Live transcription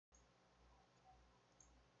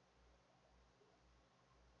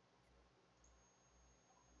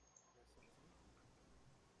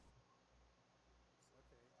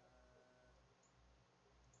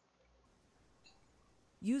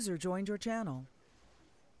User joined your channel.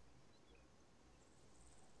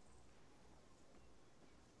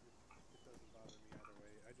 It doesn't bother me either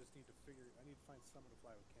way. I just need to figure. I need to find someone to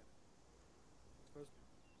fly with Kennan. Supposed to.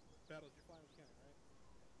 Battles, you're flying with Kennan, right?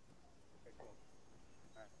 Okay, cool.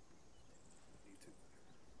 Alright. Me too.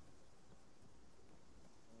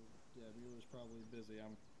 Yeah, Mueller's probably busy.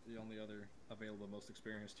 I'm the only other available, most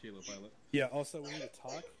experienced helo pilot. Yeah, also, we need to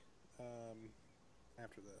talk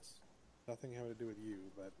after this. Nothing having to do with you,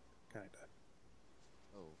 but kinda.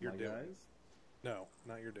 Oh, You're my doing. guys? No,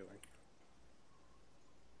 not your doing.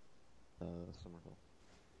 Somerville.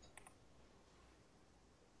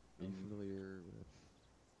 Are you familiar with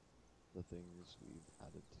the things we've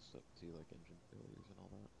added to stuff to, like engine failures and all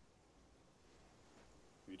that?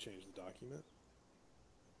 Have you changed the document?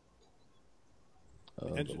 A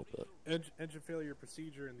little bit. Engine failure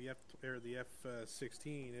procedure in the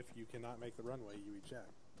F-16. If you cannot make the runway, you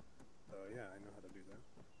eject. So yeah, I know how to do that.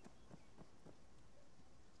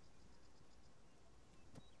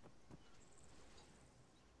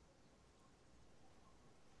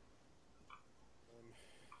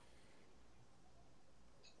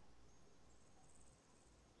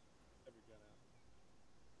 Have your gun out.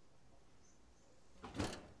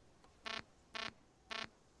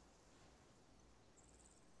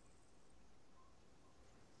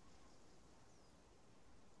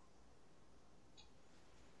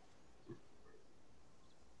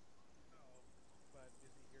 But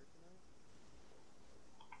is he here tonight?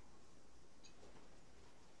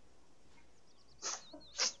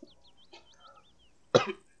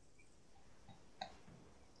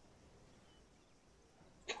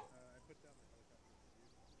 I put down the helicopter for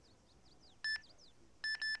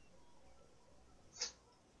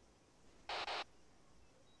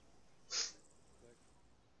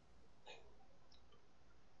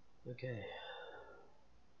you. Okay.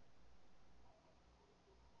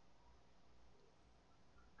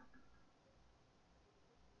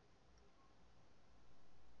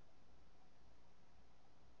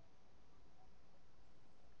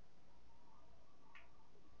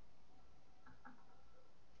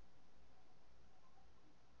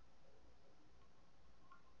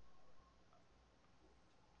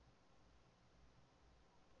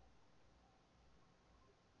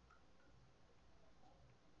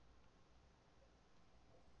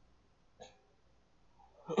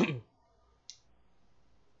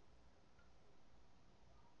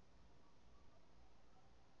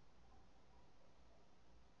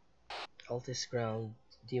 Altis ground,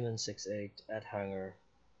 Demon 6-8 at hangar,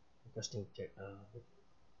 requesting takeoff.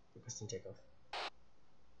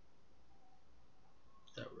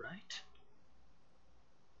 Is that right?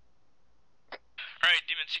 Alright,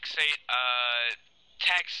 Demon 6-8,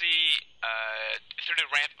 taxi, through the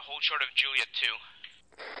ramp, hold short of Juliet 2.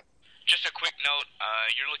 Just a quick note,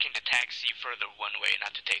 you're looking to taxi further one way,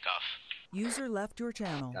 not to take off. User left your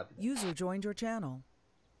channel. User joined your channel.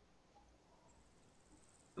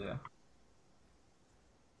 Yeah.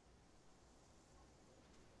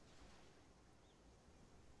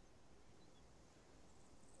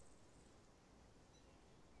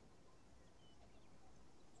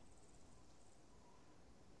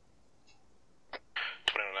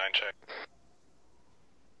 Check.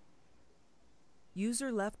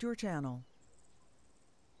 User left your channel.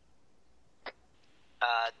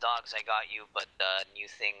 Dogs, I got you, but the new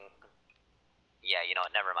thing... Yeah, you know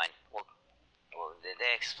what, never mind. We'll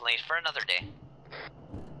explain for another day.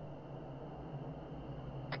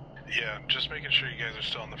 Yeah, just making sure you guys are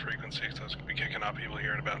still on the frequency, because I was going to be kicking out people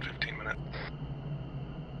here in about 15 minutes.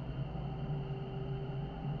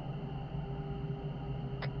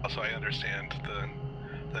 Also, I understand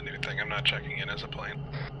the new thing. I'm not checking in as a plane.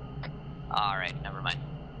 Alright, never mind.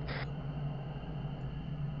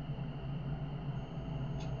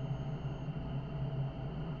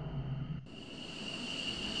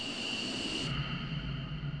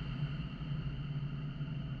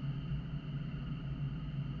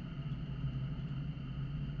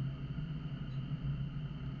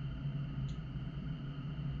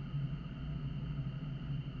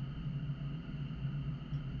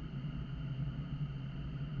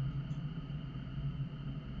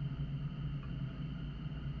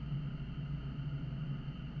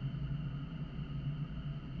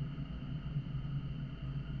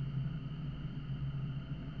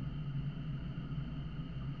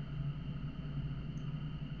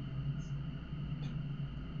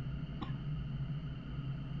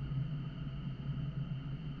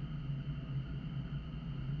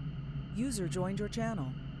 User joined your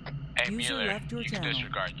channel. Hey, User Mueller, left your you can channel.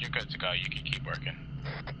 disregard. You're good to go. You can keep working.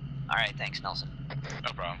 Alright, thanks, Nelson.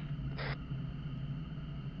 No problem.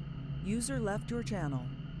 User left your channel.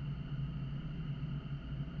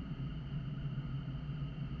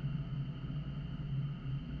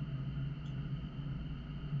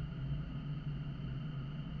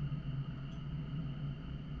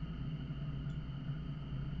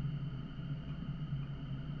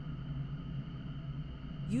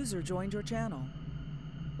 User joined your channel.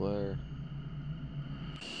 Blair.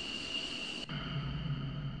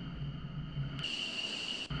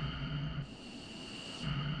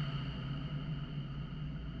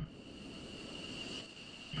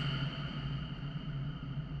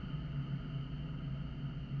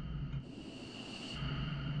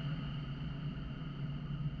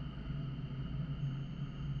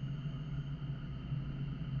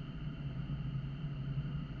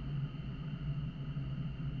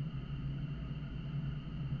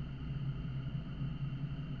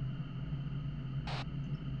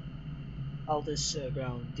 Altus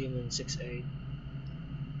ground Demon 6-8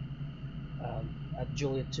 at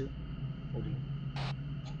Juliet 2. Holding.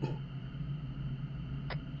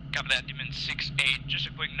 Copy that, Demon 6-8. Just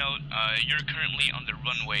a quick note, you're currently on the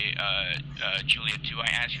runway, Juliet 2. I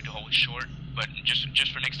asked you to hold short, but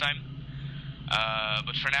just for next time.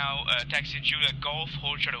 But for now, taxi Juliet Golf,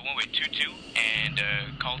 hold short at runway 22, and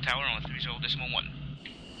call tower on 30.1.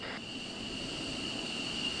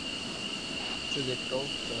 Juliet Golf,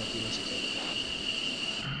 Demon 6-8.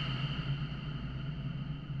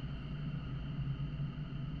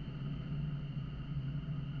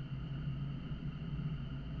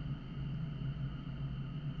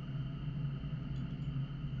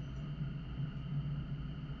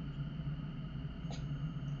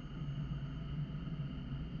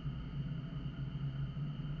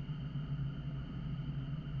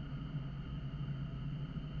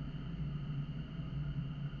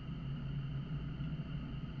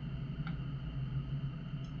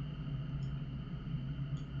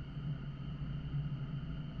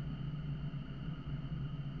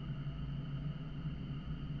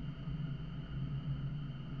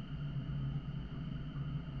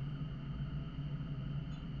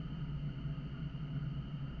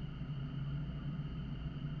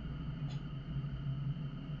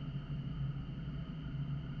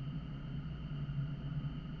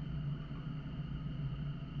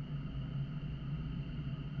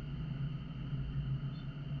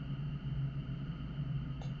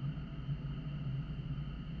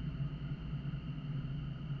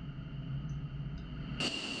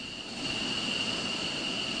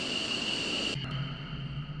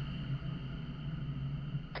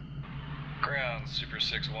 Ground, Super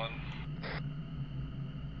 6-1.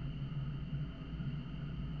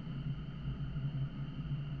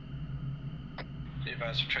 Be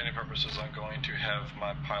advised, for training purposes, I'm going to have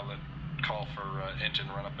my pilot call for engine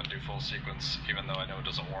run up and do full sequence, even though I know it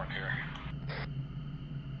doesn't warrant here.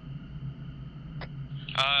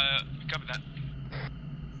 Copy that.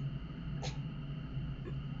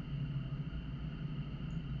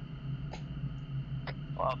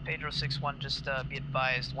 Well, Pedro 6-1, just be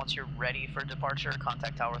advised, once you're ready for departure,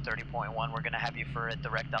 contact tower 30.1. We're going to have you for a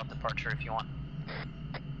direct out departure if you want.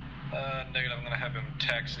 Negative, I'm going to have him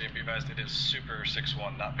taxi, and be advised it is Super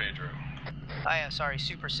 6-1, not Pedro. Oh yeah, sorry,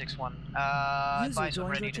 Super 6-1. Advise when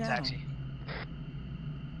ready to taxi.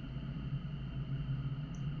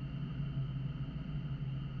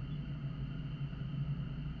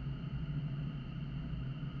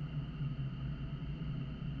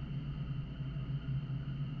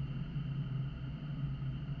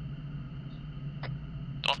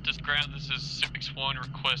 Off this ground, this is 6-1,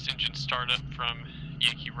 request engine startup from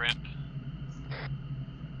Yankee ramp.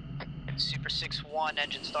 Super 6-1,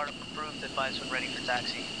 engine startup approved, advise when ready for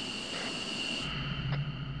taxi.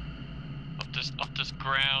 Off this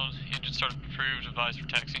ground, engine startup approved, advise for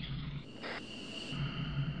taxi.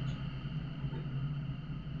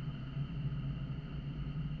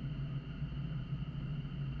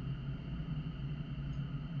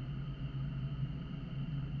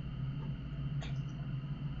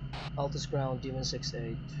 Altus ground Demon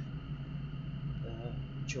 6-8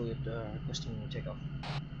 Juliet requesting takeoff.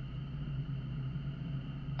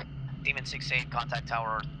 Demon 6-8, contact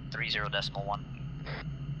tower 30.1.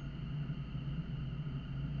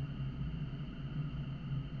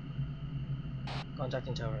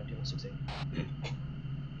 Contacting tower Demon 6-8.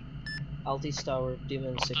 Altis tower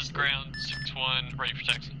Demon 6-8. Altis ground 6-1, ready for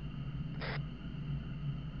taxi.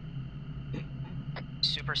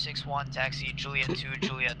 Super 6-1, taxi Juliet 2,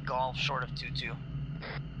 Juliet Golf, short of 2-2.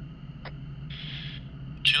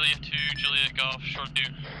 Juliet 2, Juliet Golf, short of 2,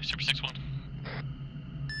 Super 6-1.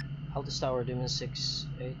 Altis tower Demon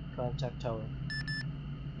 6-8, contact tower.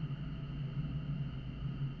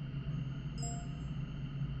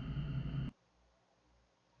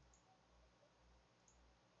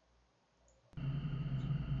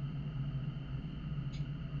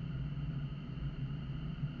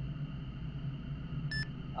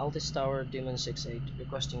 Altis Tower, Demon 6-8,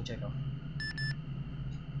 requesting takeoff.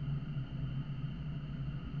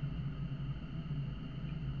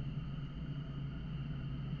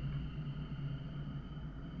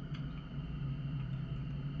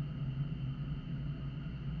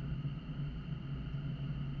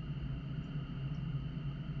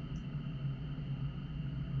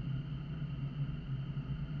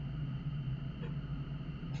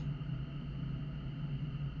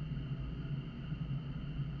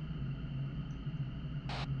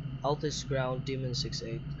 Altis Ground, Demon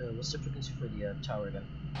 6-8, what's the frequency for the tower again?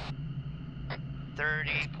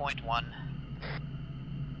 30.1.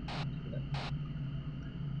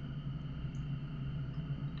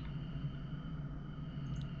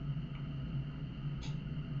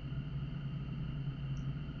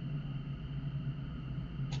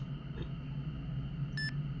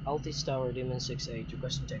 Altis Tower, Demon 6-8,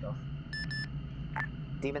 requesting takeoff.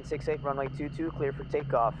 Demon 6-8, runway 22, clear for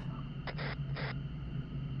takeoff.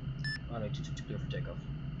 Runway 22, clear for takeoff.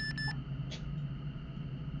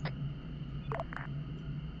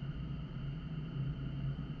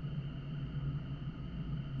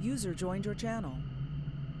 User joined your channel.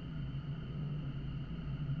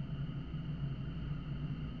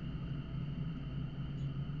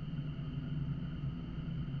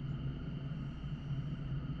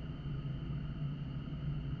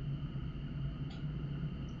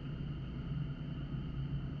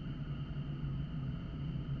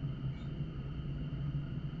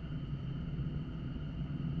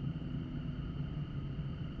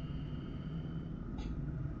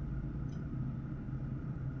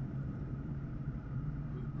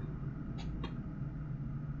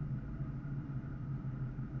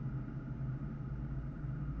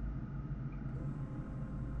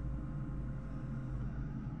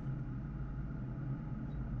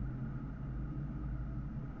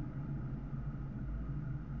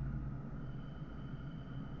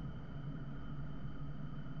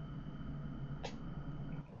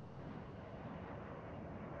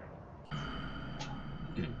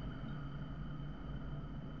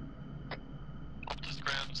 Altis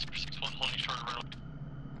Ground, Super 6-1, holding short of runway.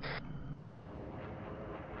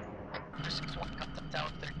 Super 6-1, cut the tower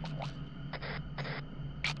 30.1.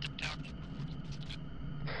 Cut the tower.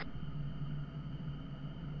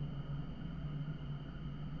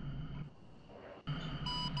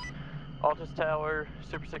 Altis Tower,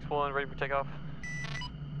 Super 6-1, ready for takeoff.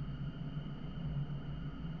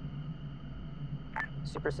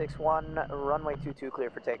 Super 6-1, runway 22, clear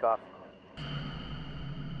for takeoff.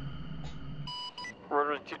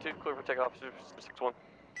 Runway 22, clear for takeoff, Super 6-1.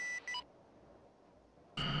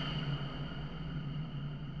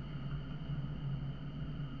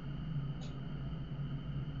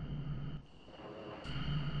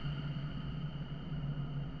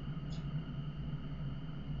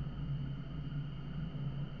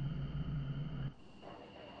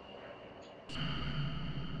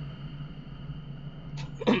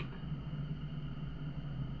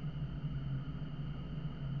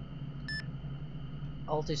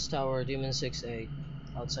 Altis Tower, Demon 6-8,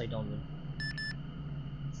 outside downwind.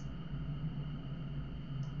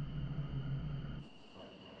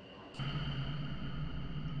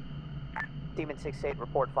 Demon 6-8,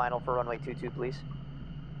 report final for runway 22, please.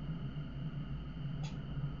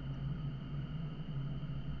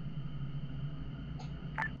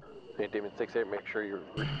 Hey, Demon 6-8, make sure you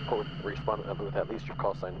respond with at least your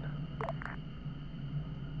call sign.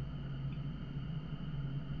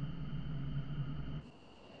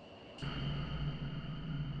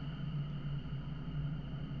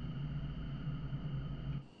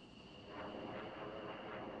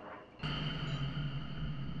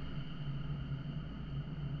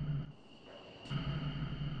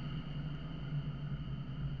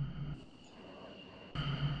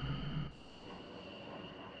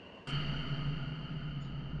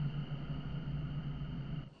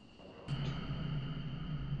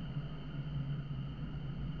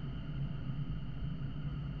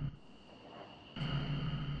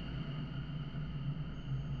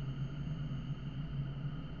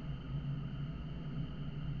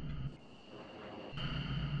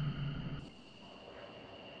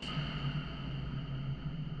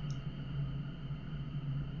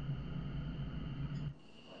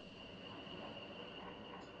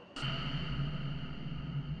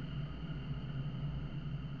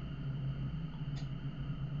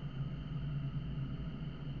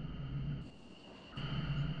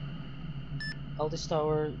 Altis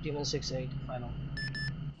Tower, Demon 6-8, final.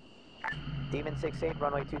 Demon 6-8,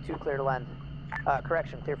 runway 22, clear to land.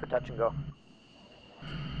 Correction, clear for touch and go.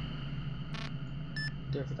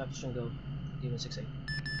 Clear for touch and go, Demon 6-8.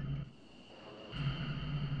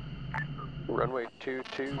 Runway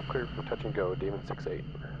 22, clear for touch and go, Demon 6-8.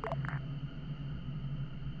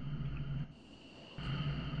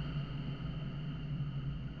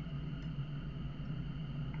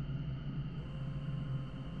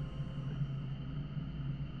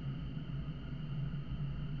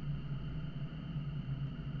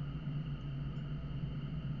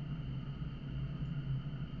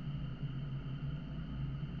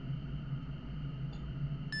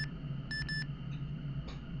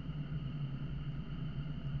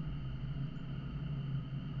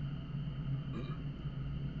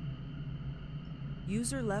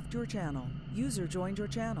 User left your channel. User joined your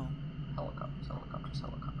channel. Helicopters, helicopters,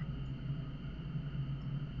 helicopters.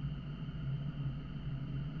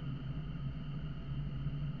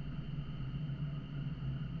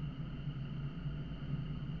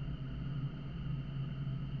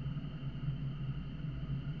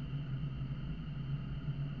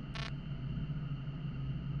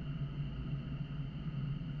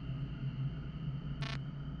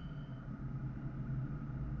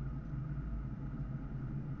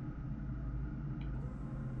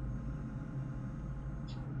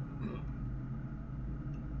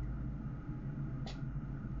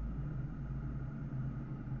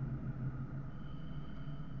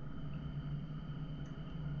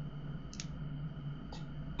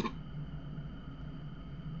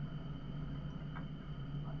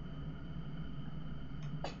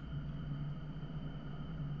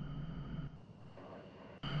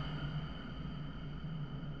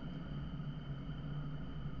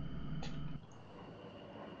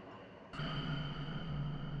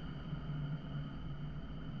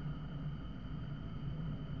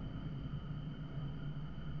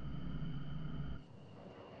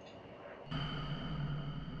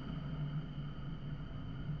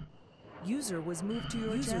 User was moved to your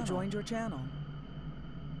channel. User joined your channel.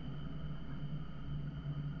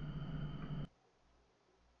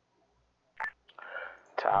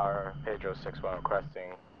 Tower, Pedro 6-1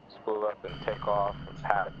 requesting spool up and take off from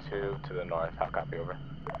pad 2 to the north. How copy, over?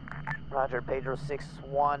 Roger, Pedro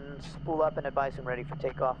 6-1, spool up and advise when ready for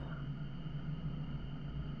takeoff.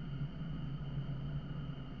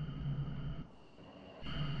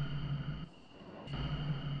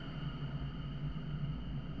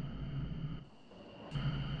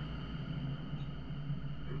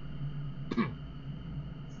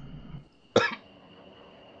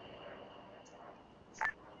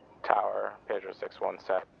 Tower, Pedro 6-1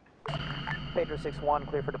 set. Pedro 6-1,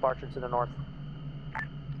 clear for departure to the north.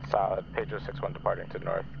 Solid, Pedro 6-1 departing to the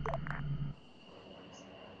north.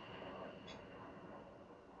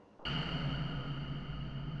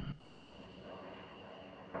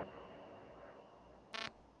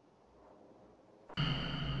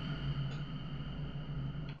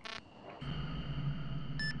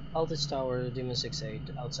 Altus Tower, Demon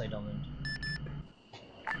 6-8, outside downwind.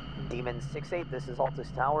 Demon 6-8, this is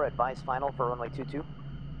Altus Tower, advise final for runway 22.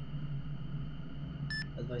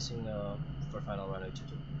 Advising for final runway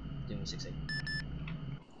 22, Demon 6-8.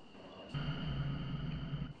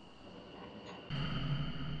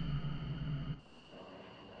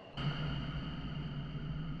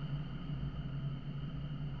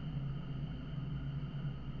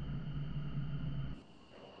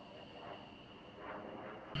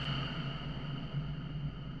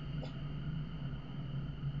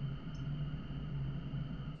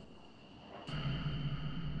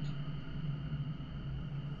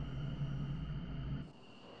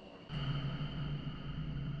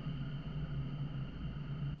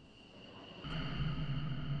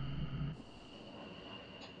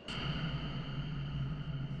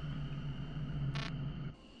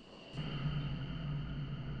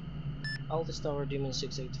 Altus Tower, Demon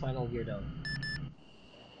 6-8, final gear down.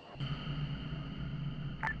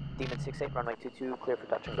 Demon 6-8, runway 22, clear for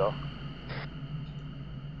touch and go.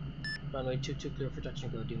 Runway 22, clear for touch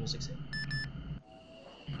and go, Demon 6-8.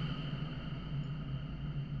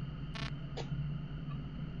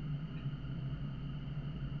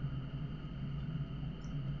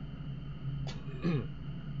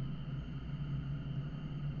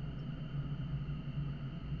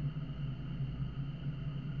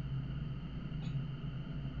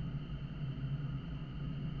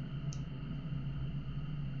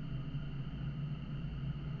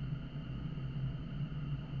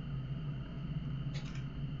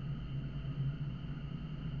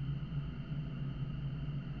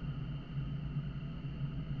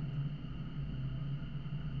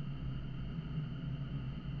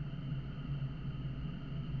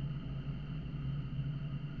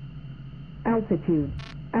 Altitude.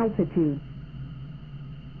 Altitude.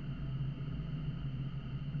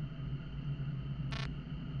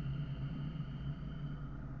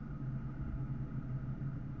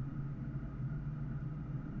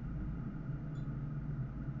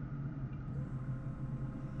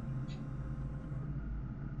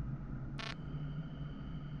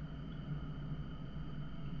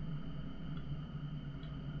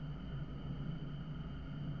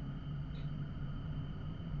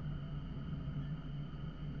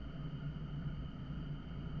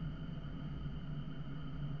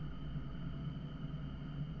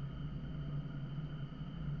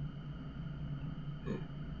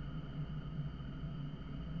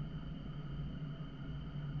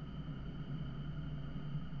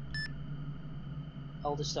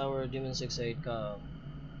 Altus Tower, Demon 6-8,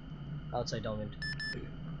 outside downwind.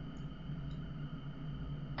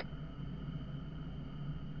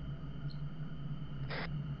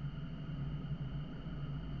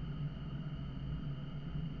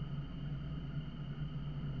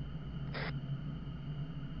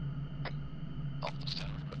 Altus Tower,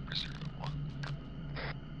 Viper 01.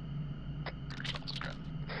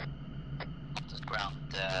 Altus ground,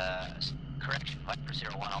 correction, Viper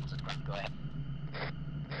 01, Altus ground, go ahead.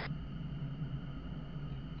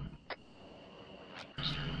 Viper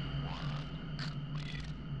 01,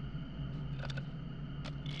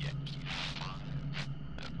 Yankee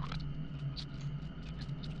 5, quit.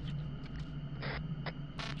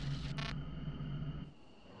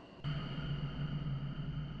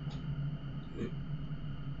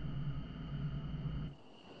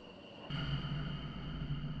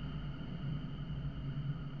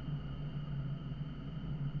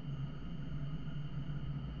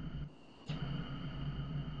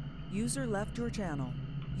 User left your channel.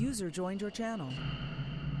 User joined your channel.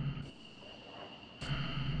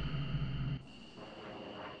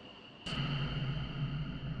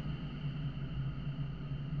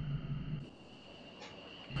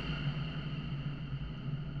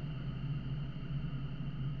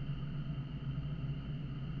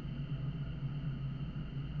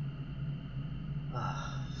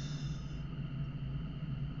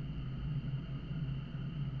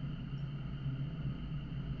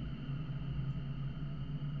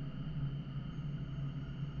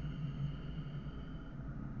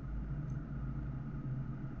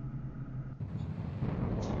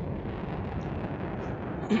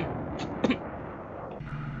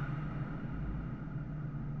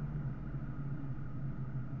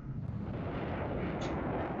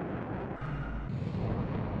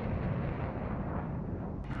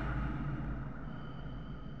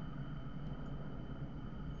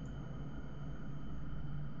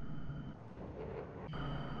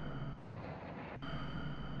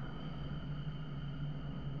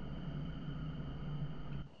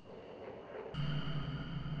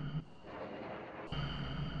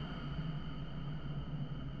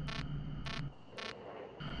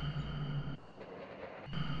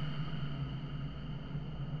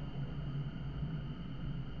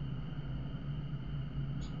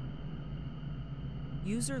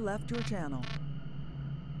 User left your channel.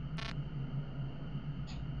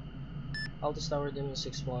 Altus Tower, Demon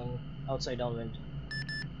 6-1, outside downwind.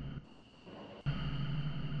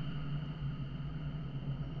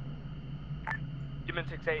 Demon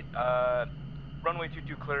 6-8, runway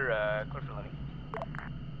 22 clear, clear for landing.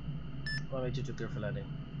 Runway 22 clear for landing.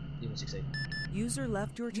 Demon 6-8. User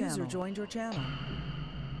left your channel. User joined your channel.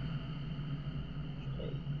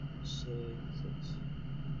 Okay, 6.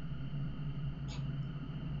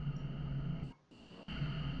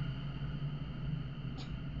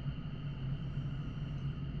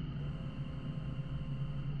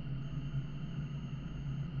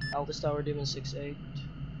 Altus Tower, Demon 6-8,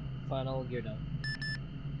 final gear down.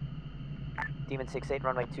 Demon 6-8,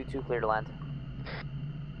 runway 22, clear to land.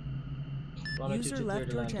 Runway User 22 clear left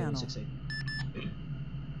to your land, Demon channel. 6-8.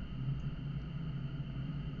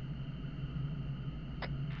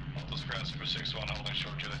 Altus ground, Super 61, holding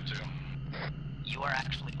short Juliet 2. You are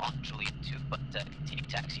actually on Juliet 2, but continue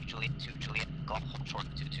taxi Juliet 2, Juliet Golf, hold short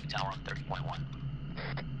 22, tower on 30.1.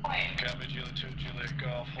 Copy, Juliet 2, Juliet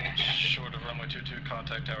Golf, hold short of runway 22,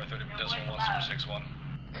 contact tower 30.1, Super 61.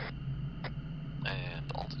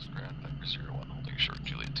 And Altus ground, Viper 01, holding short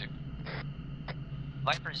Juliet 2.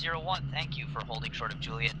 Viper 01, thank you for holding short of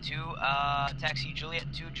Juliet 2. Taxi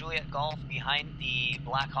Juliet 2, Juliet Golf behind the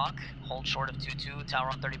Black Hawk, hold short of 22, tower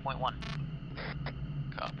on 30.1.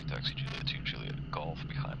 Copy, taxi Juliet 2, Juliet Golf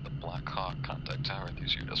behind the Black Hawk, contact tower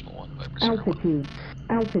 30.1, Viper 01. Altitude.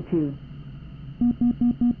 Altitude.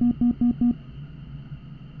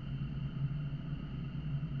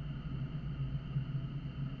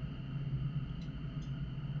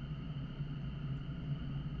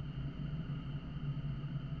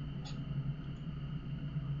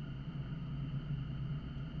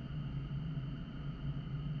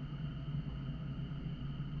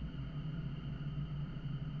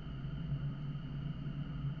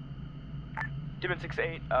 Demon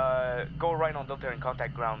 6-8, go right on Delta and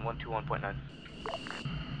contact ground 121.9.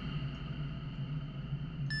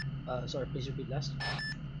 Sorry, please repeat last.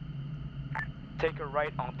 Take a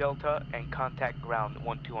right on Delta and contact ground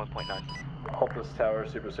 121.9. Altus Tower,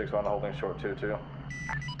 Super 61, holding short 22.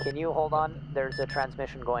 Can you hold on? There's a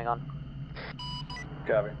transmission going on.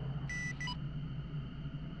 Copy.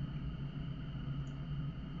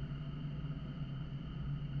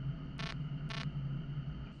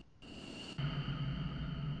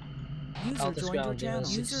 User Altus joined your ground, channel.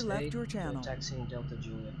 Demon User 68, left your channel. taxiing Delta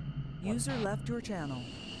Juliet. User left your channel.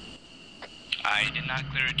 I did not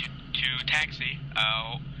clear it to taxi.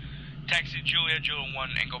 Taxi Juliet 1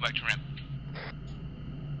 and go back to ramp.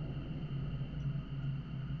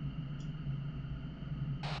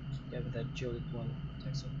 Yeah, with that Juliet 1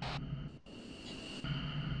 taxi.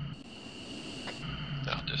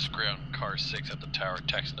 Altus ground, car 6 at the tower,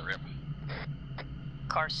 taxi the ramp.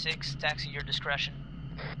 Car 6, taxi your discretion.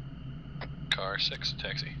 Car 6,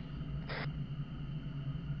 taxi.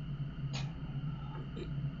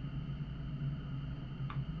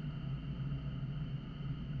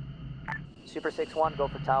 Super 6-1, go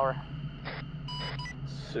for tower.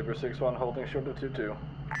 Super 6-1 holding short of 2-2.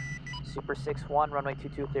 Super 6-1, runway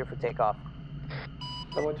 22, clear for takeoff.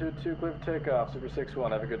 Runway 22, clear for takeoff. Super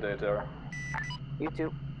 6-1, have a good day, tower. You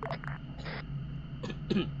too.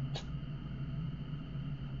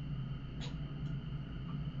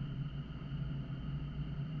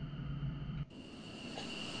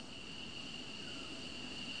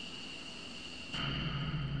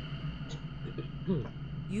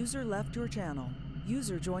 User left your channel.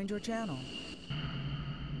 User joined your channel.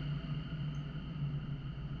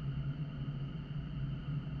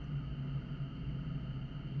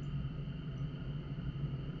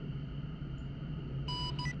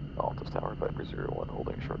 Altus Tower, Viper 01,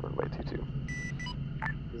 holding short runway 22.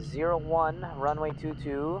 01, runway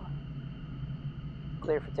 22,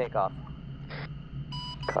 clear for takeoff.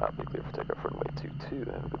 Copy, clear for takeoff, runway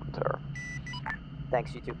 22, have a good one, tower.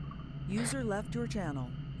 Thanks, you too. User left your channel.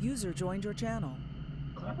 User joined your channel.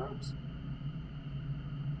 Clubhouse?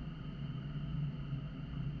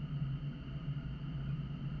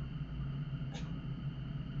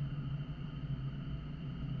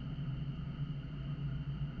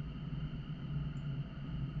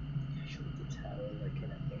 Shoot the tower like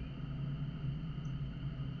an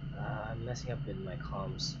I'm messing up with my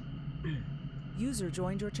comms. User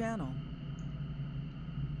joined your channel.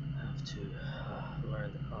 I have to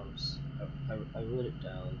learn the comms. I wrote it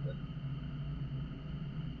down, but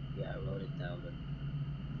yeah, I wrote it down, but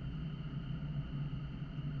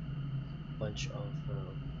a bunch of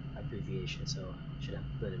abbreviations, so I should have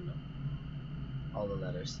put in all the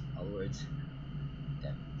letters, all words.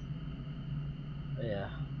 Damn. But yeah.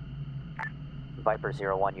 Viper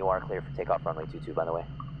 01, you are clear for takeoff, runway 22, by the way.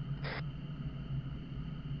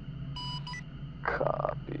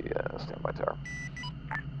 Copy, standby, tower.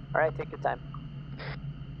 Alright, take your time.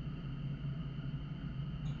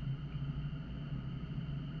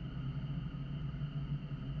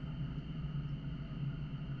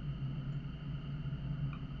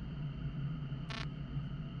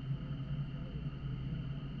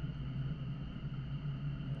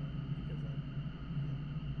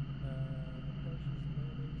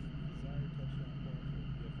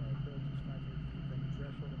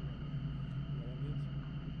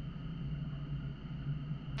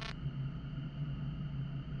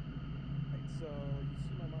 So, you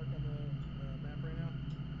see my mark on the map right now?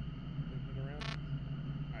 Moving around?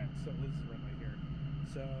 Alright, so this is the runway here.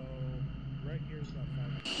 So, right here is about 5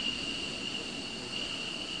 minutes.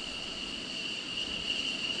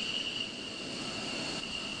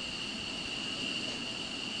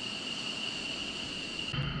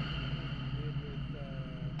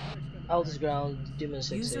 Altus ground, Demon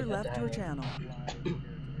 68 User at the left your hangar. channel.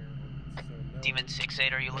 Demon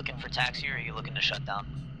 68, are you looking for taxi or are you looking to shut down?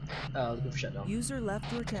 Looking for shutdown. User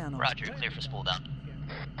left your channel. Roger, you're clear for spool down.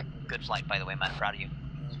 Good flight, by the way, man. Proud of you.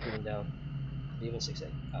 Spooling down. Demon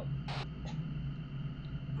 68, out.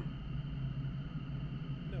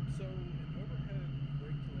 No, so an overhead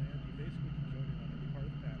brake to land, you basically can join in on any part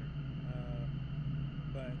of the pattern.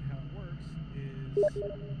 But how it works is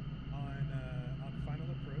on final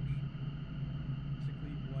approach,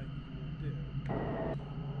 basically what you will do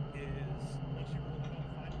is once you roll out on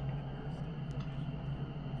final and you're still in formation,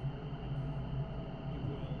 you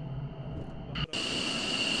will bump it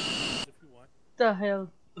up if you want. The hell?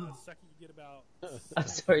 The second you get about I'm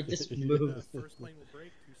sorry, just move. first plane will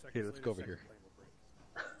break, 2 seconds Hey, let's later, go over second here. plane will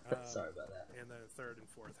break. Sorry about that. And then third and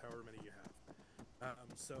fourth, however many you have.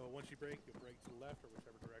 So once you break, you'll break to the left or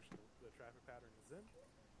whichever direction the traffic pattern is in.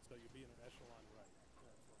 So you'll be in an echelon right.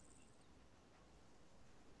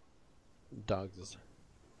 Dogs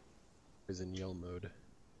is in yell mode.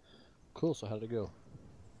 Cool, so how did it go?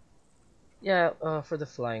 Yeah, for the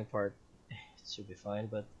flying part, it should be fine,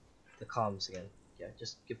 but the comms again. Yeah,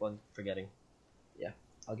 just keep on forgetting. Yeah,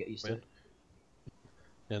 I'll get used to it.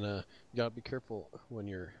 And you gotta be careful when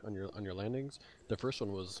you're on your landings. The first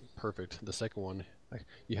one was perfect. The second one,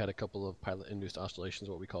 you had a couple of pilot-induced oscillations,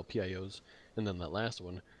 what we call PIOs, and then that last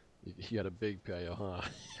one, You had a big PIO, huh?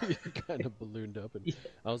 You kind of ballooned up, and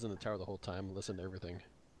I was in the tower the whole time, listening to everything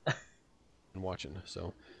and watching.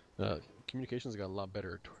 So, communications got a lot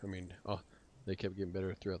better. I mean, they kept getting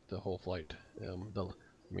better throughout the whole flight.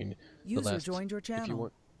 User joined your channel. If you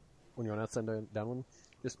want, when you're on outside downwind,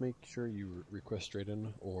 just make sure you request straight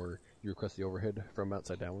in or you request the overhead from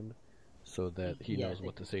outside downwind, so that he knows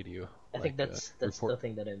what to say to you. I think that's the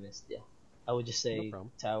thing that I missed. Yeah, I would just say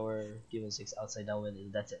tower Demon 6 outside downwind,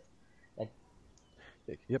 and that's it.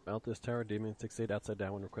 Yep, out this tower, Demon 6-8 outside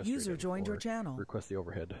downwind, request user joined your channel. Request the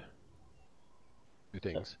overhead. Two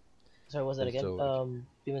things. Sorry, what was that again? So,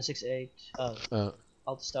 Demon 6-8,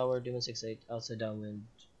 Altus tower, Demon 6-8 outside downwind.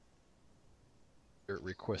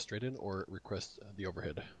 Request straight in or request the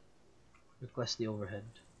overhead? Request the overhead.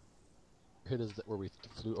 Overhead is where we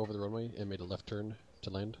flew over the runway and made a left turn to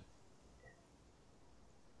land.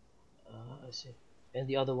 I see. And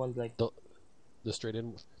the other one, like the straight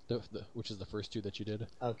in, which is the first two that you did.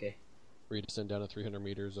 Okay. Where you descend down to 300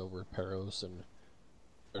 meters over Paros and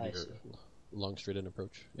long straight in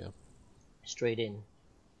approach. Yeah. Straight in.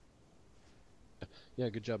 Yeah,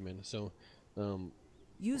 good job, man. So,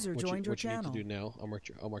 user joined your channel. What you need to do now,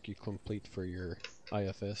 I'll mark you complete for your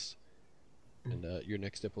IFS, and your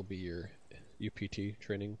next step will be your UPT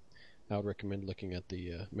training. I would recommend looking at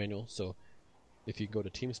the manual. So, if you go to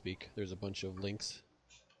TeamSpeak, there's a bunch of links.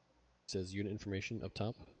 It says unit information up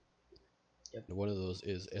top. Yep. And one of those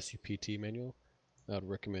is SUPT manual. I would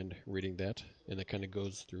recommend reading that, and it kind of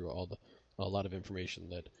goes through a lot of information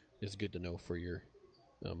that is good to know for your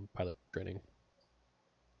pilot training.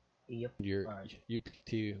 Yep. Your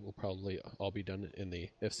UPT will probably all be done in the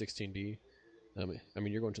F-16D. I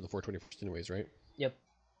mean, you're going to the 421st anyways, right? Yep.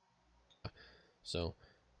 So,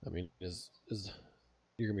 I mean,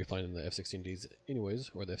 you're gonna be flying in the F-16Ds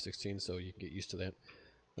anyways, or the F-16, so you can get used to that.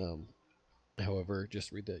 However,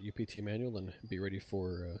 just read that UPT manual and be ready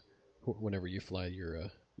for whenever you fly your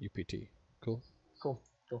UPT. Cool. Cool.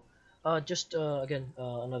 Just again,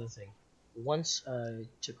 another thing. Once I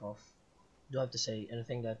took off, do I have to say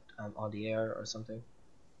anything that I'm on the air or something?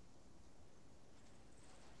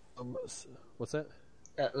 What's that?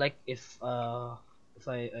 Like if I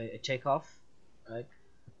take off, right?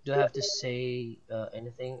 Do I have to say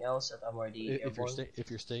anything else that I'm already airborne? If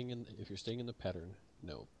you're staying in the pattern,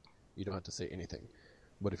 no, you don't have to say anything.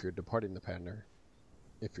 But if you're departing the pattern,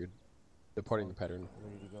 ready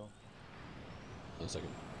to go. 1 second.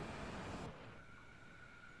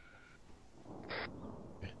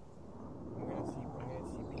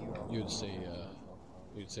 You'd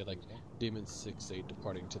say like Demon 6-8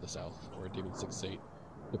 departing to the south, or Demon 6-8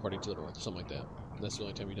 departing to the north, something like that. That's the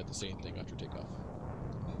only time you'd have to say anything after takeoff.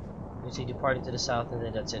 You see departing to the south, and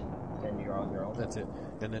then that's it. Then you're on your own. That's it.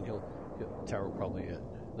 And then Tower will probably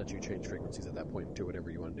let you change frequencies at that point to whatever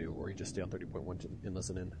you want to do, or you just stay on 30.1 and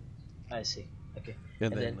listen in. I see. Okay.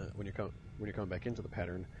 And then when you're coming back into the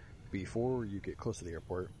pattern, before you get close to the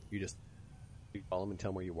airport, you call them and tell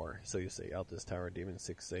them where you are. So you say out this tower, Demon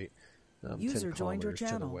 6-8, 10 kilometers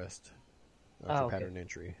to the west for pattern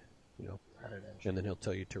entry. You know, and then he'll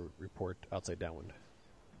tell you to report outside downwind.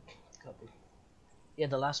 Copy. Yeah,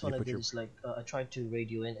 the last one I did is like I tried to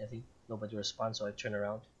radio in. I think nobody responds, so I turn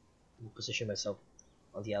around and position myself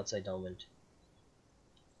on the outside downwind.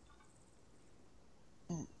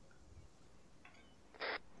 You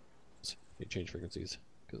change frequencies.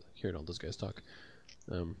 Hearing all those guys talk.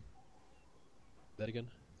 That again?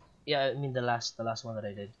 Yeah, I mean the last one that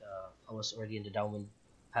I did. I was already in the downwind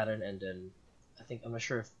pattern, and then I'm not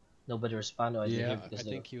sure if nobody responded. I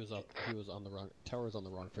think he was on the wrong. Tower was on the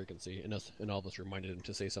wrong frequency, and all of us reminded him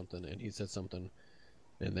to say something, and he said something,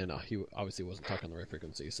 and then he obviously wasn't talking on the right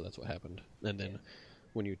frequency, so that's what happened. And then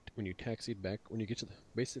when you taxied back, when you get to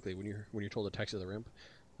when you're told to taxi to the ramp,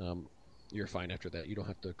 you're fine after that. You don't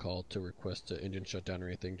have to call to request an engine shutdown or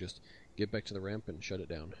anything. Just get back to the ramp and shut it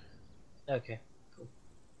down. Okay, cool.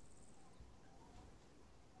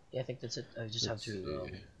 Yeah, I think that's it. I just have to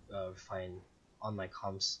refine on my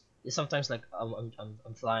comms. Sometimes like I'm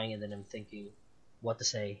flying and then I'm thinking what to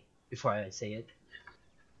say before I say it.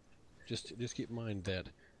 Just keep in mind that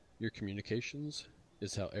your communications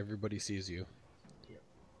is how everybody sees you. Yeah.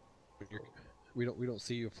 We don't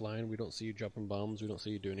see you flying. We don't see you dropping bombs. We don't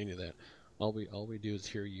see you doing any of that. All we do is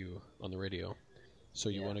hear you on the radio. So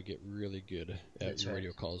you want to get really good at your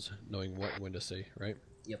radio calls, knowing what and when to say, right?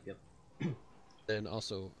 Yep. Then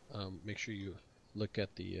also make sure you look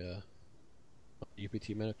at the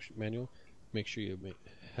UPT manual. Make sure you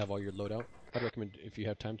have all your loadout. I'd recommend, if you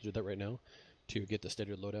have time to do that right now, to get the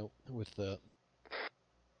standard loadout with the...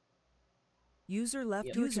 User left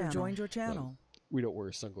your channel. Joined your channel. We don't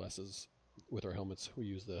wear sunglasses with our helmets, we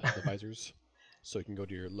use the visors. So you can go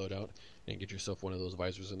to your loadout and get yourself one of those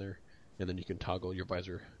visors in there, and then you can toggle your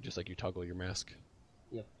visor just like you toggle your mask.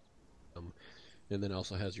 Yep. And then it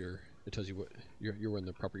also has it tells you what you're wearing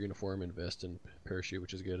the proper uniform and vest and parachute,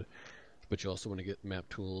 which is good. But you also want to get map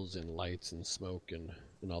tools and lights and smoke and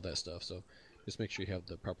all that stuff. So just make sure you have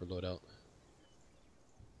the proper loadout,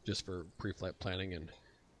 just for pre-flight planning and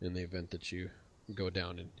in the event that you go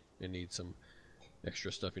down and need some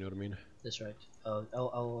extra stuff. You know what I mean? That's right.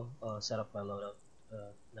 I'll set up my loadout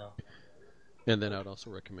now. And then I'd also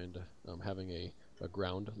recommend having a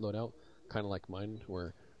ground loadout, kind of like mine,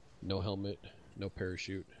 where no helmet, no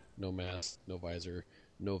parachute, no mask, no visor,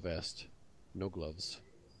 no vest, no gloves,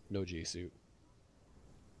 no G-suit.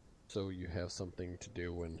 So you have something to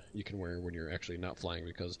do when you can wear when you're actually not flying,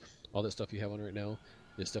 because all that stuff you have on right now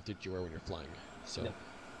is stuff that you wear when you're flying. So Yep.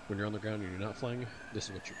 when you're on the ground and you're not flying, this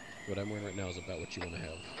is what I'm wearing right now is about what you want to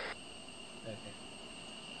have. Okay.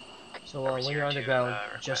 So when you're on the ground,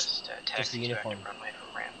 just the uniform.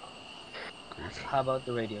 How about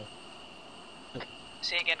the radio?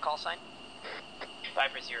 Say again, call sign.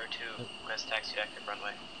 Viper 02, request taxi to active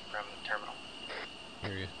runway from terminal.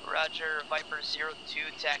 Hear you. Roger, Viper 02,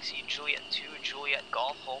 taxi Juliet 2, Juliet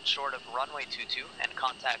Golf, hold short of runway 22, and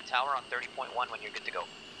contact tower on 30.1 when you're good to go.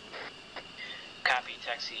 Copy,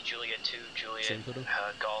 taxi Juliet 2, Juliet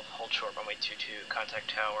Golf, hold short runway 22, contact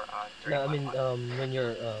tower on 30.1. No, I mean, when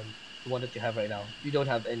you're, the one that you have right now, you don't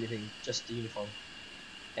have anything, just the uniform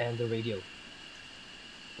and the radio.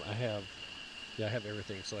 I have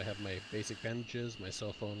everything. So I have my basic bandages, my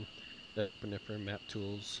cell phone, epinephrine, map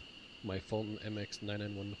tools, my Fulton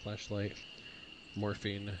MX991 flashlight,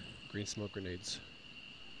 morphine, green smoke grenades.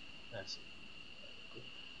 Nice.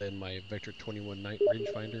 Then my Vector 21 night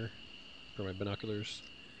rangefinder for my binoculars.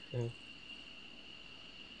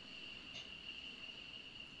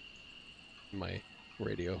 My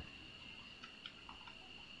radio.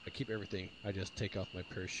 I keep everything. I just take off my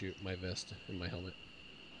parachute, my vest, and my helmet.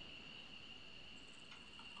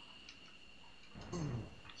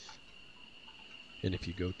 And if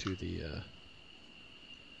you go to the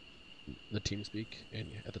TeamSpeak, and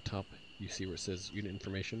at the top you see where it says unit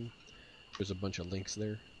information, there's a bunch of links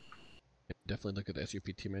there. Definitely look at the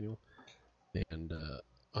SUPT manual. And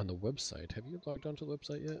on the website, have you logged onto the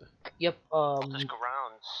website yet? Yep. Just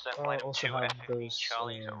ground, set flight also 2 have F-15 those,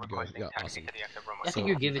 Charlie, requesting taxi awesome. to the active runway. I think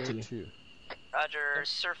you give it to me. Roger,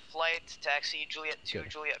 surf flight, taxi Juliet 2,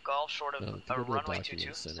 Juliet Golf, short of runway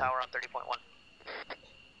 22, tower on 30.1.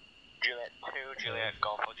 Juliet 2, Juliet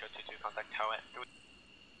Golf, Hotel 22, contact tower at 3.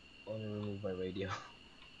 I want to remove my radio.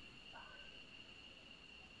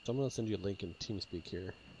 So I'm going to send you a link in TeamSpeak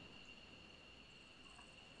here.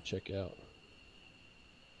 Check out.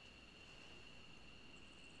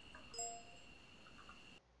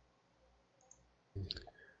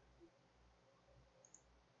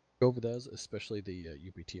 Go over those, especially the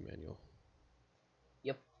UPT manual.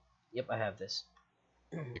 Yep, I have this.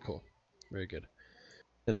 Okay, cool. Very good.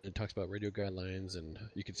 And it talks about radio guidelines, and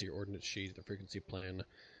you can see your ordnance sheet, the frequency plan,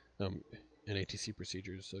 and ATC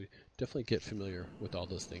procedures. So definitely get familiar with all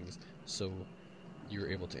those things so you're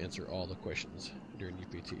able to answer all the questions during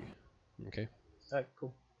UPT. Okay? Alright,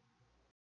 cool.